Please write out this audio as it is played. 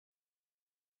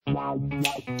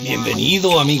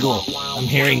Bienvenido, amigo. I'm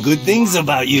hearing good things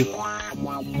about you.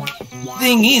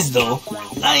 Thing is, though,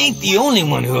 I ain't the only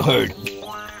one who heard.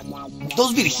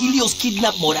 Those Virgilios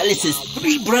kidnapped Morales'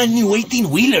 3 brand new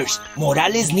 18-wheelers.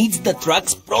 Morales needs the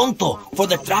trucks pronto for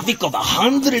the traffic of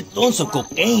 100 tons of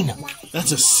cocaine.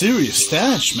 That's a serious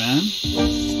stash, man.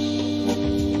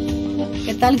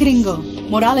 ¿Qué tal, gringo?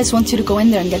 Morales wants you to go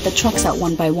in there and get the trucks out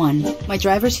one by one. My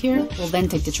drivers here will then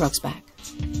take the trucks back.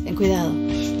 Ten cuidado.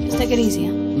 Just take it easy,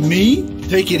 huh? Me?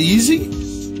 Take it easy?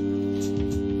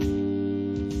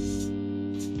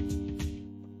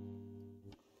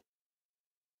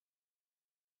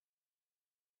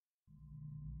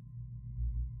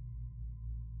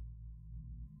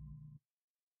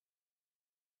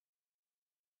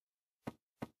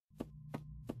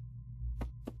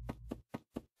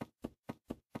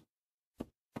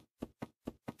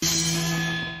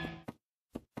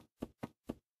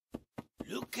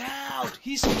 Look out!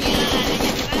 He's here!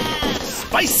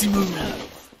 Spicy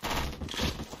move!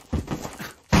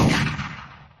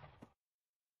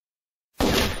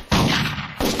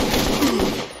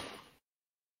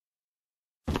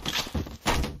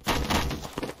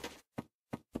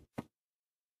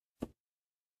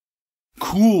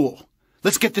 Cool.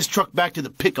 Let's get this truck back to the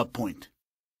pickup point.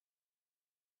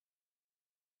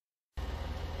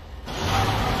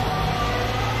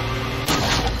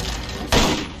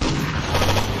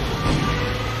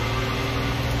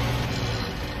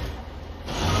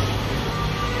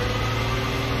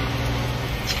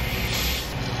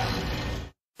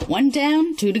 One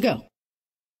down, 2 to go.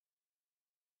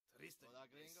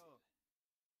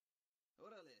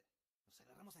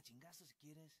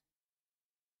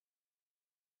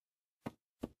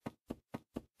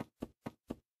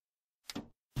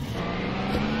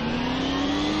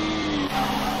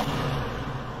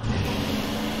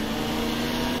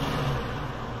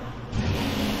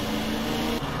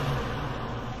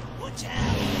 Watch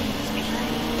out! It's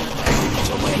behind. It's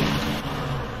away.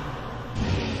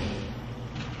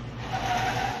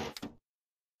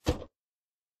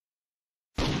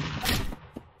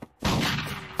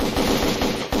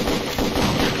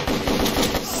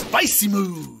 Spicy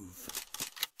move!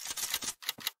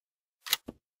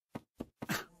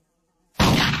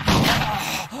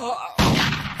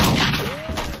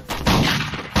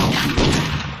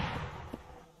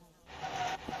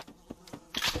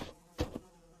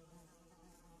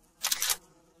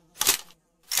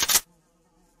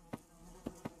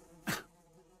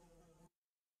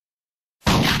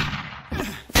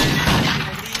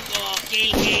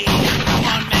 Kill him! Come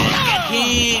on, man, get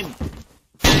him!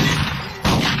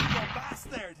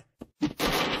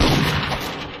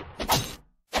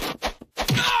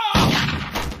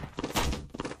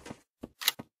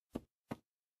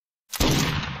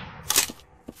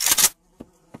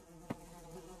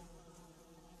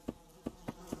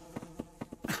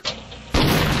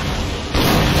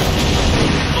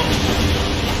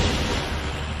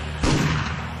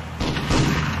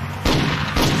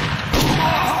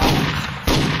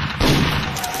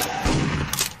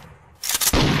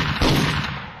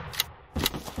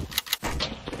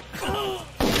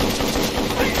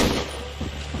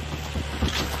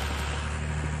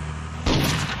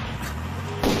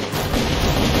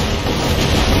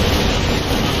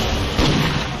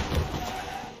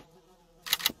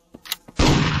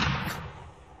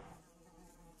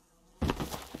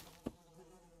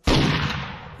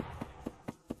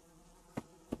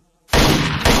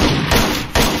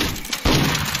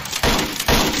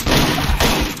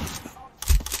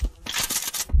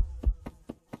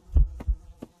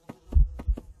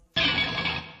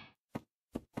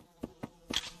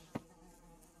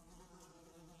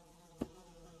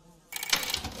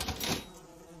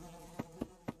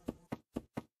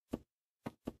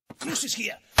 Cruz is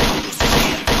here! Cruz is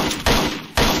here!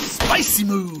 Spicy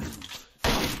move!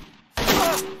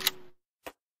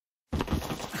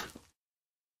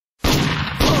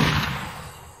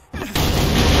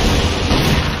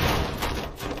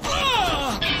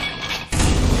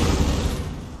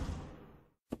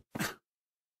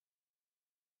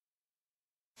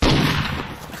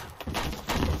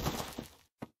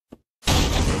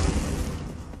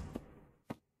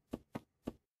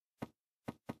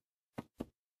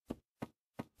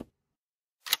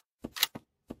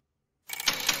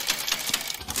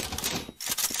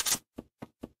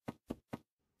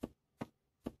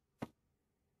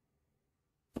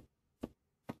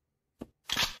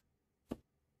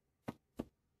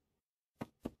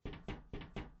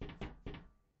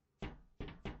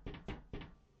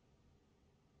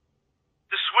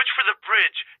 The switch for the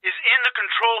bridge is in the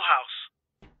control house.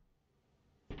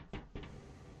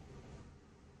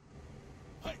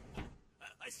 Hey!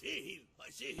 see him. I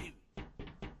see him.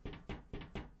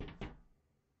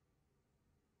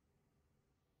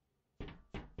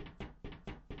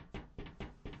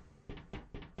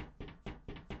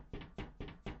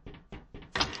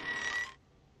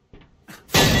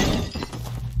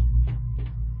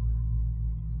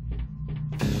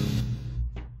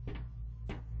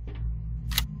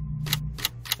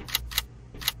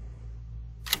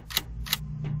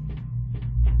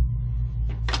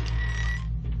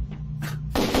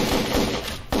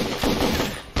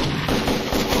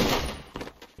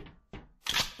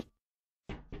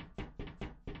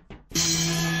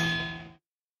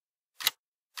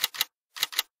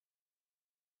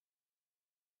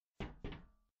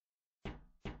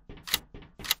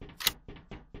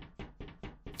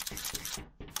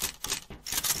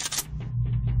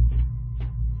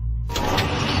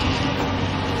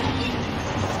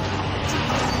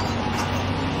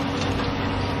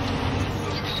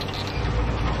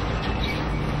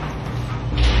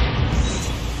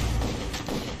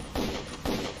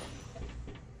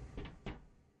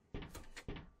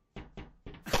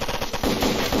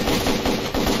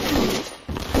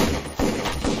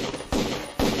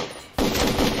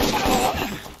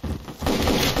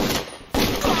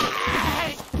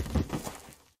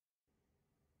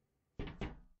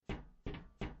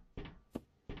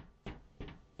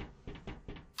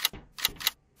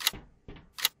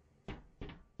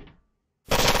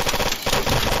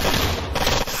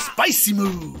 Spicy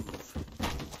move!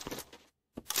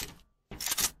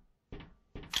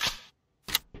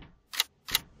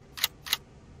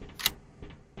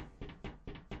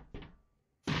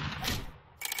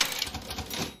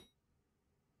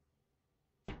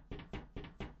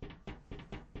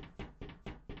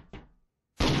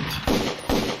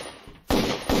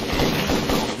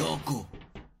 Loco.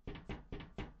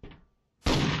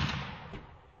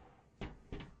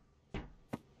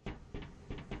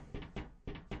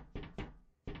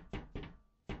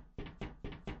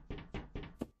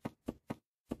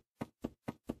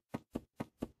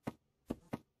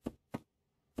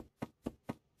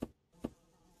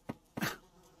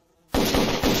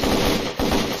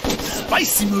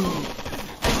 Spicy move!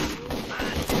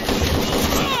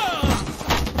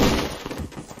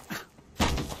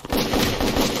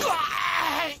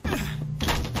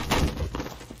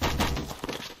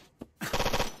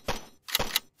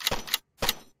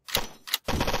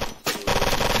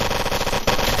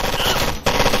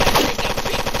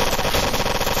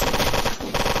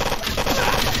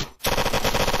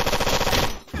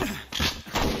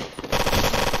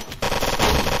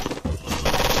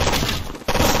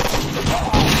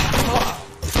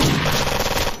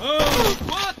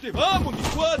 ¡Vamos, mi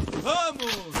cuate! ¡Vamos!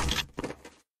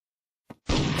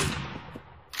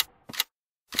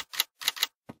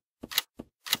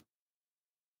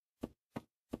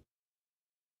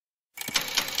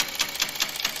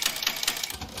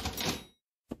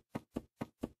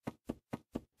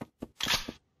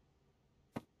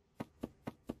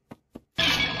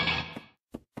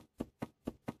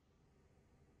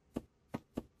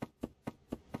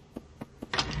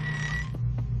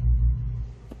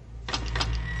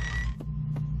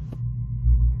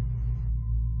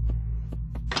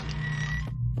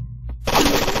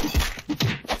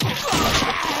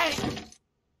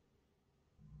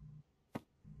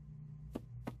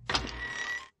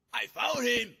 I found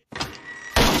him!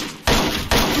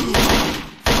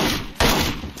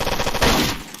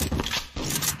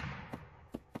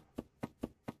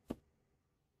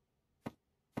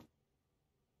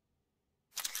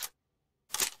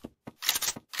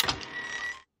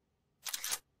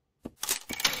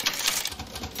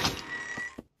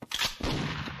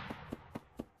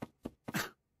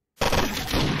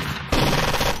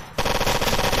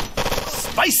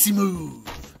 Spicy move!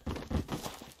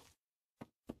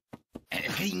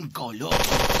 Incolor.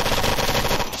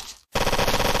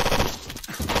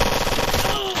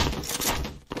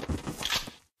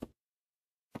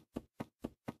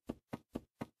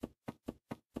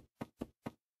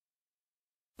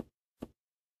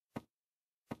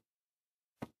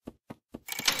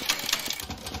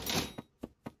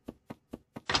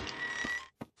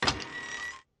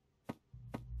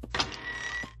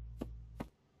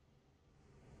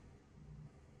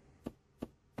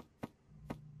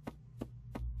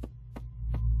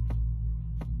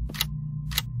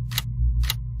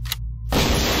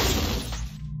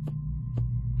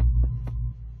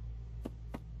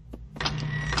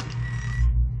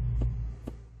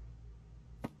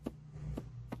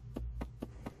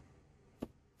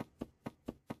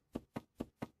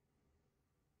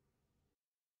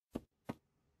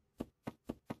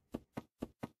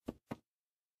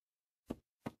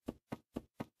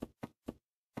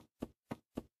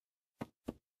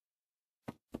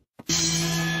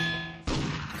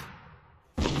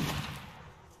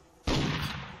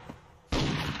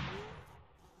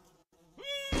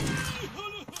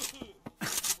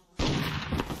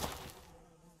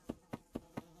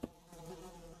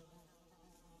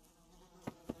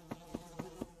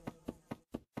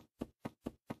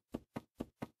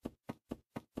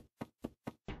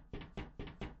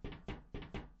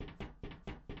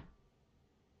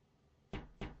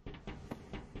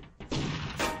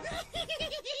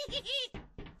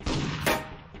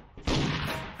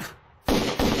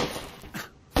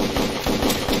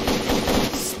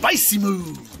 Spicy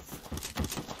move!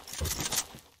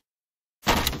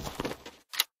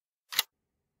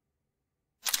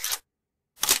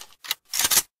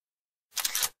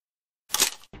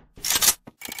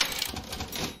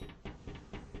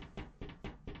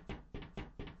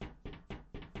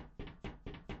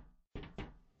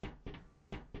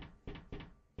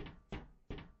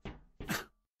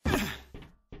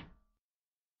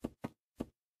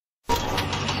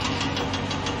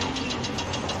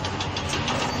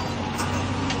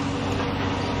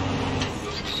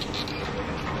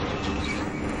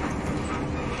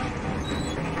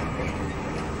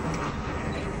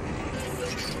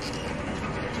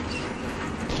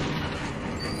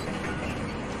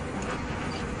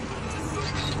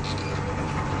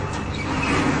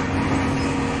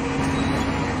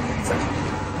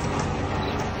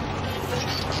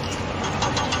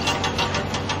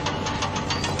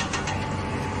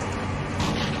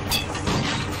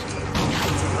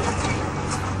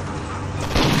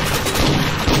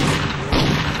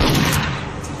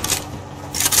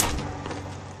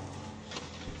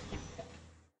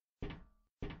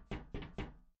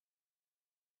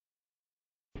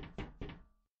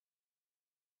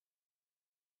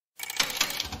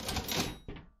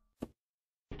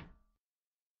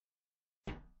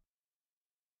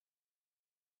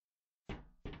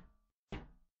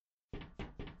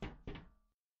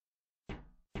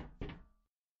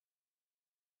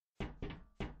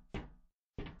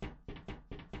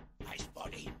 Nice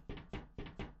body.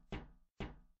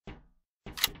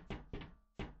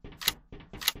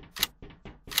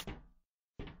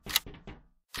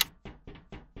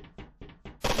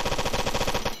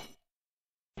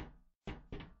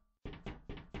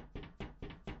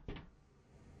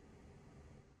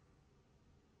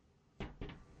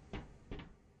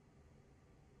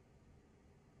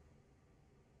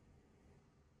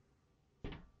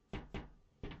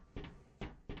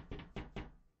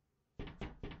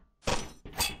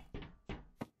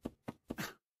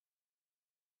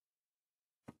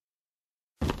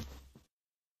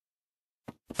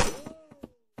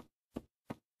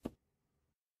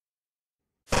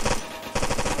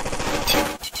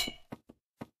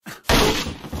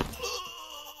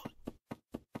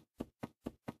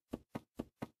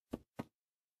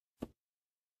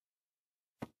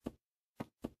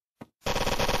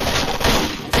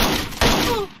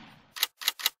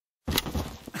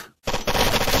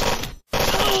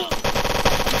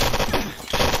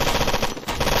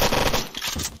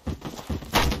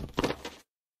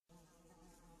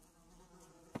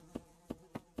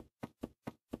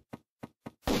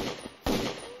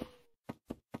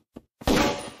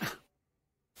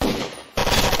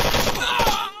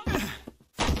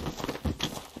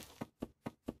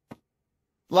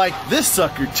 Like this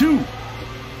sucker, too.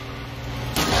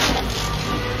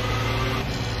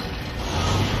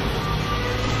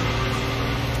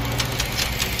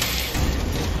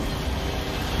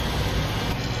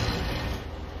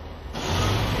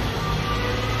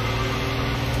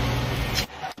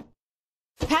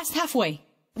 Past halfway.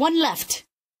 One left.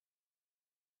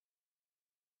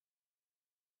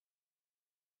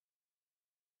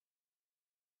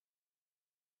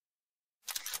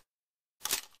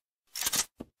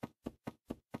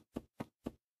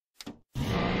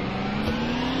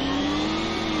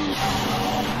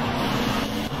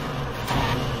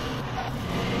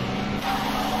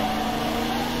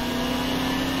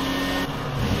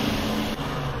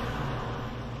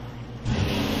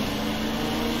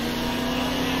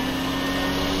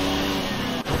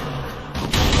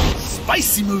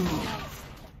 Spicy move!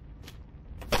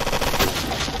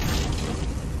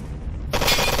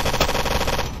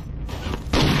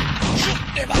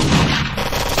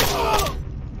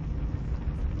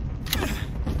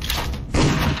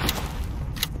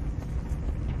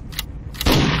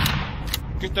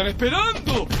 ¿Qué están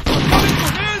esperando? ¡Acaben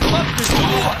con él!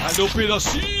 ¡Mátenlo! ¡A los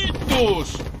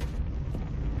pedacitos!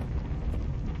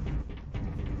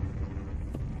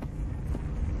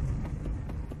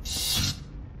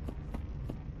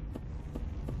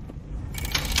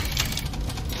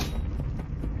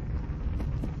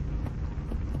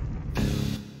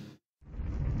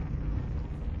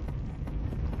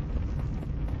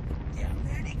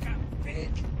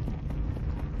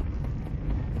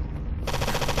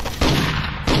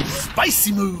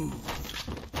 Spicy move!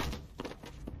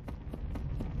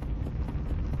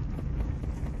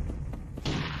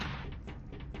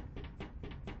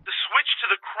 The switch to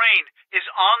the crane is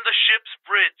on the ship's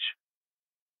bridge.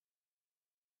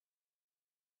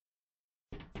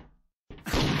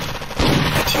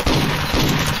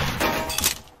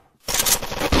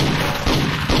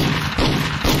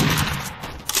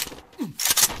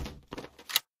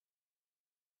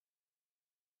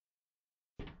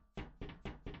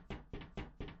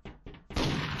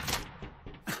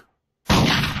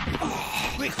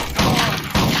 Quick, come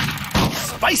on!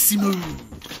 Spicy move!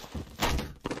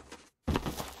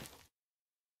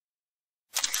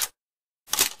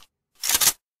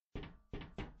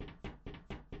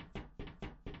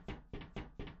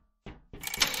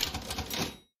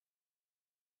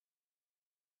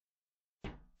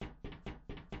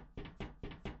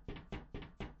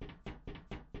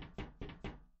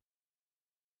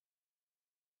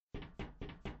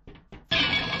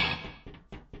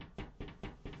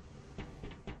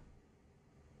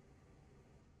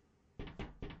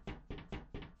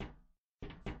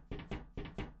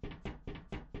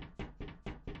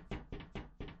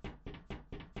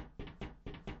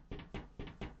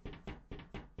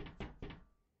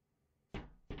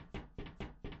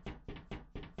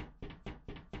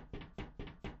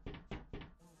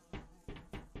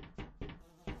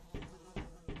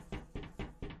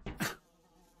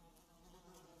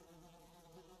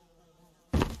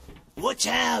 Watch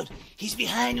out! He's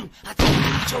behind him. I can't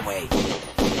reach away.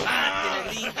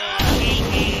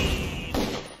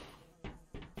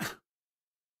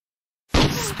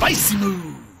 Spicy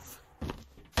move!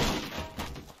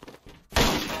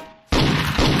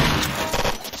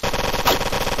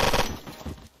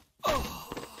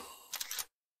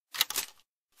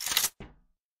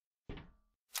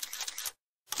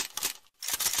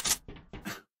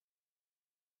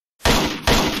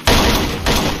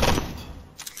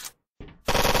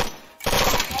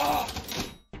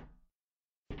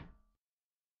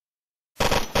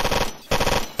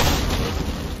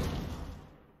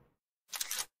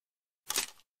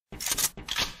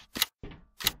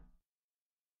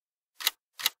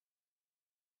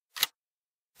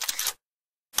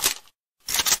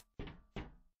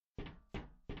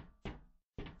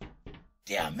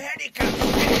 The American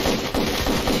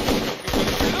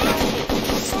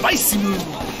Spicy move!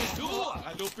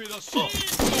 ¡A lo pedacito!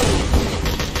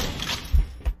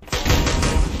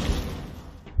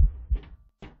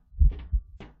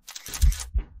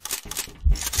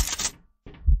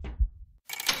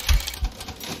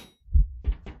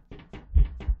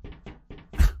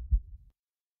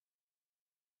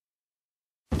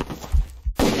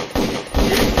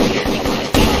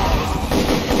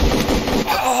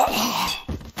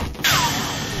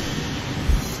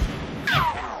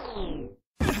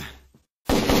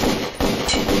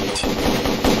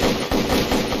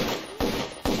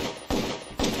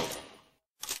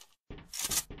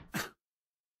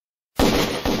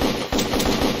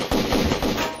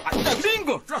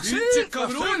 ¡Pinche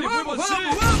cabrones! ¡Vamos,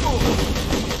 vamos, vamos!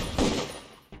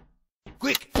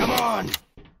 Quick, come on!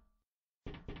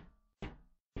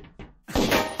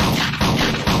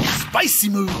 Spicy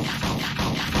move!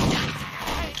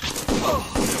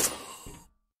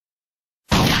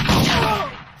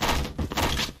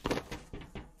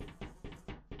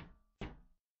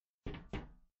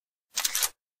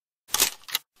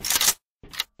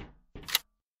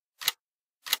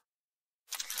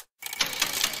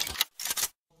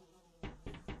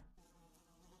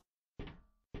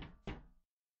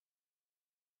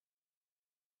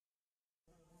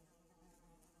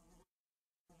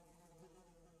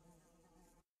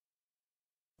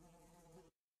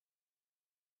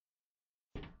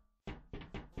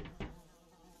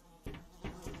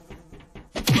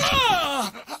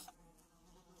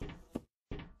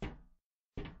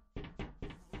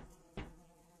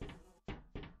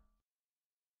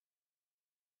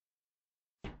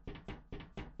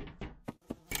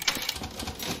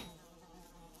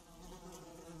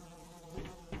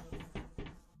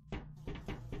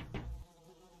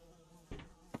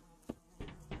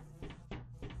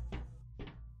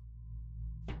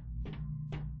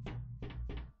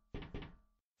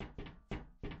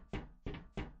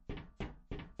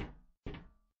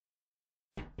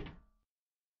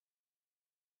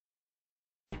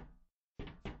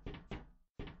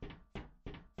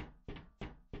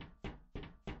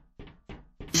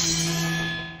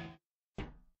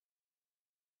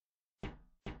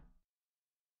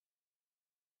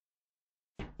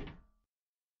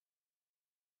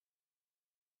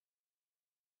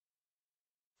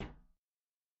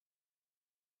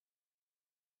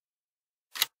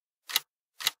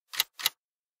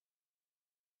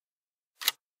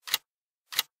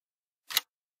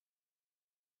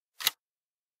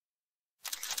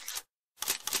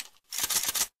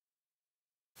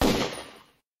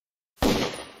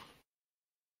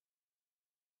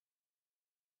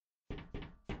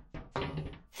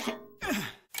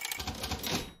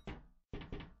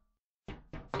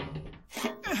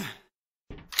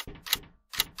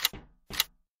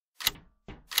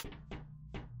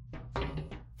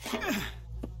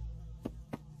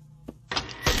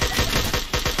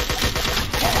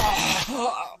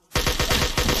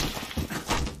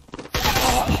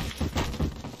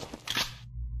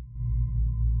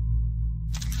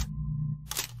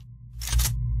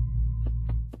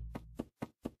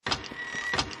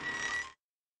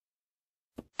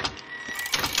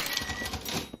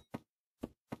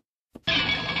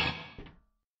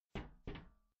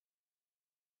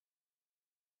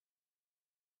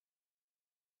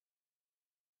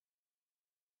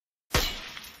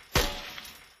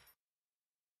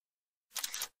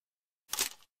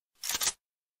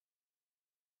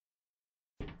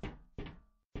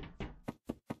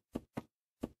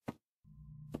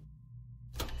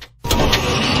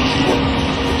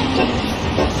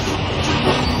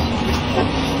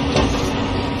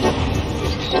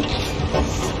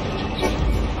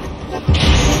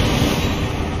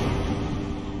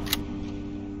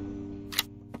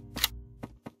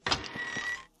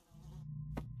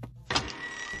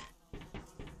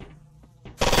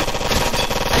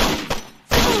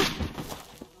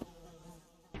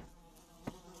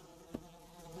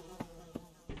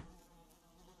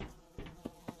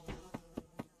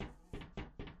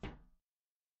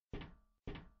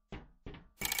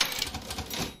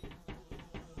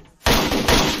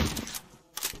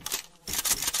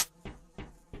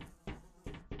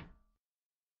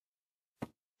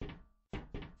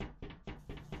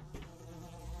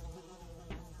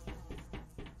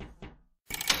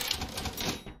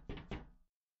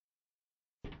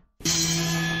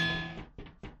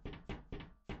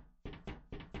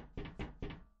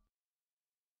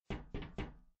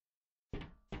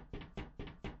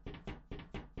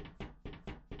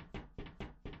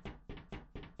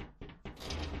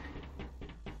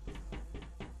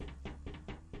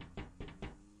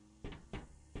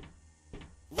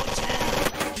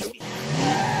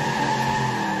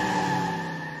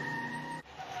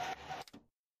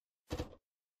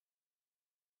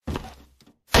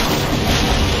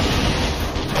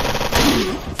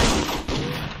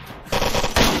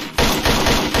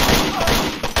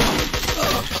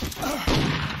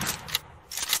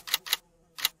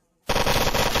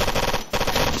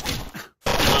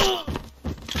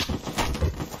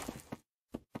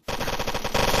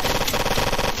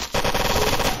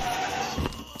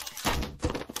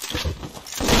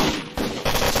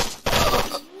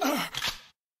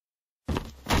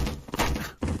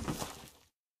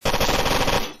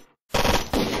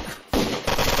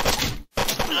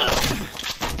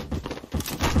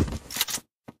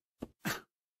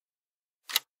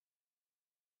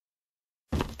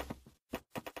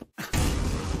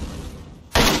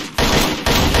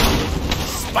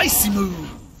 Spicy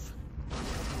move.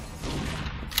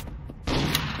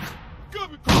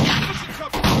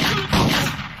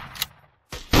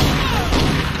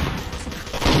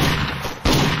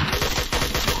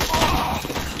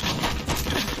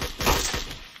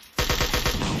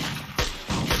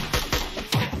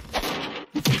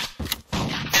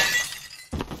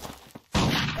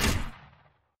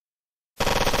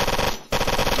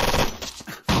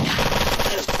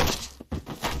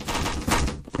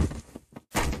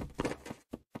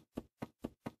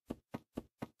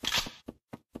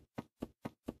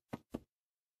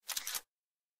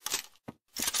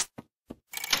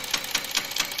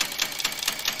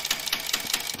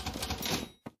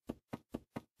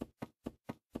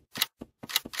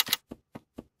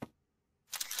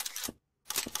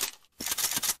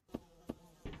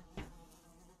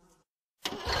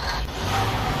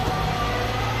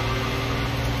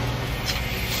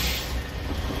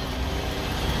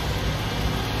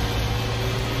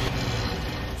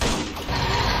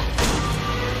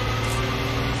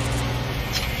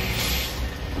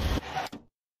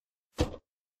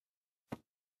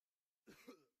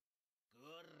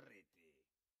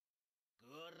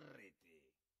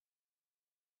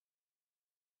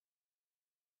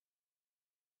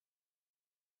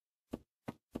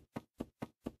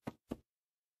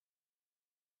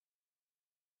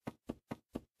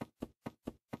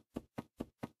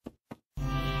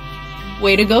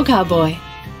 Way to go, cowboy.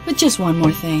 But just one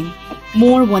more thing.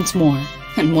 More wants more,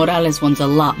 and Morales wants a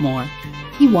lot more.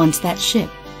 He wants that ship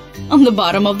on the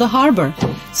bottom of the harbor.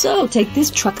 So take this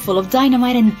truck full of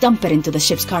dynamite and dump it into the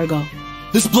ship's cargo.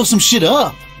 Let's blow some shit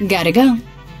up. Gotta go.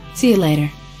 See you later.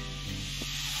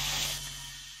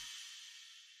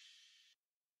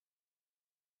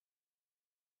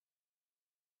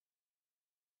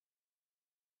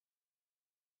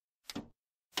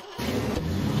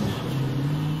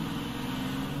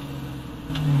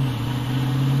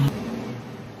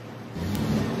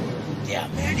 The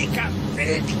American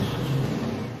ready.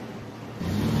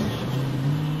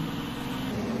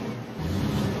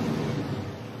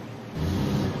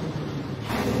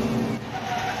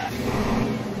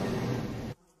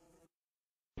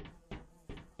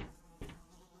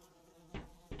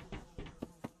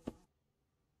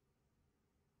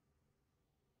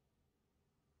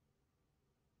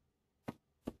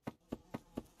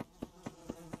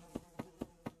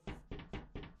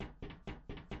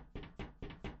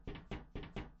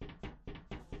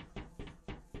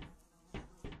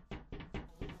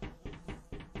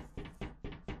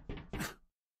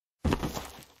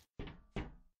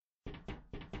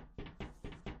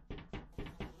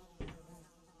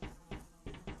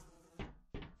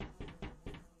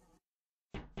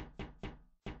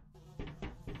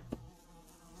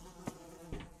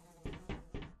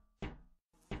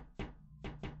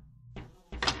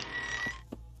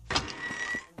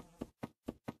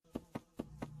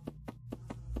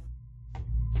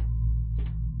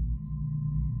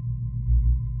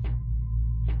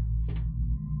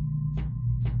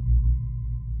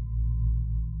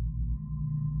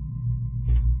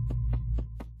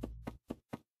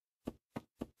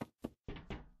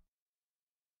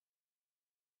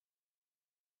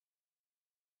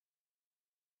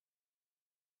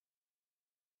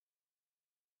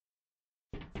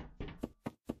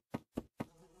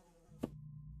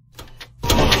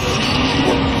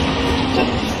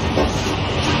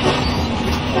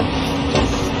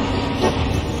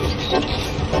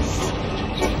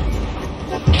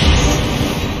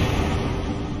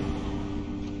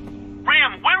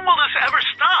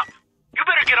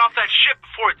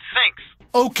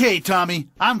 Okay, Tommy,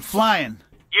 I'm flying.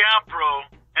 Yeah, bro.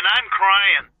 And I'm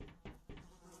crying.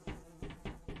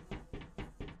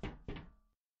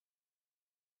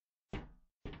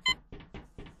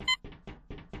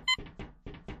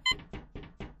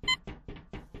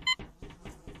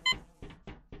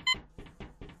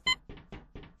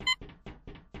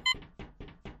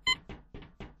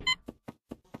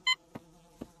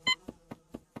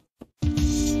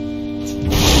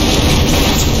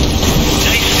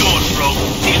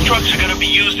 Trucks are going to be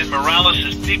used in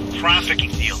Morales' big trafficking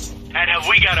deal. And have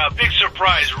we got a big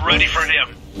surprise ready for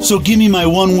him? So give me my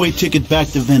one-way ticket back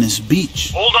to Venice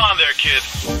Beach. Hold on there, kid.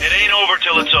 It ain't over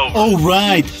till it's over. Oh,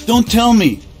 right. Don't tell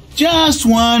me. Just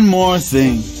one more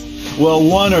thing. Well,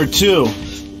 one or two.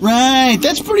 Right,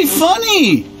 that's pretty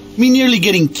funny. Me nearly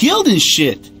getting killed and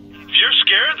shit. If you're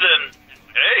scared, then,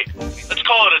 hey, let's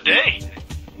call it a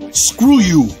day. Screw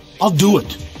you. I'll do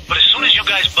it. But as soon as you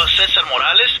guys bust Cesar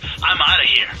Morales, I'm out of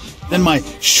here. Then my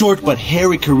short but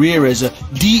hairy career as a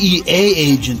DEA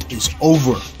agent is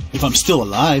over. If I'm still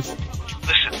alive.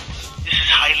 Listen, this is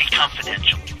highly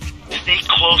confidential. Stay Stay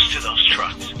close to those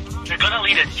trucks. They're gonna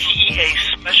lead a DEA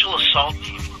special assault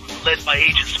team led by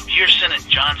agents Pearson and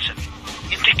Johnson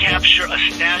in to capture a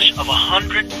stash of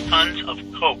 100 tons of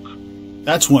coke.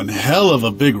 That's one hell of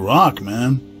a big rock,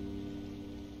 man.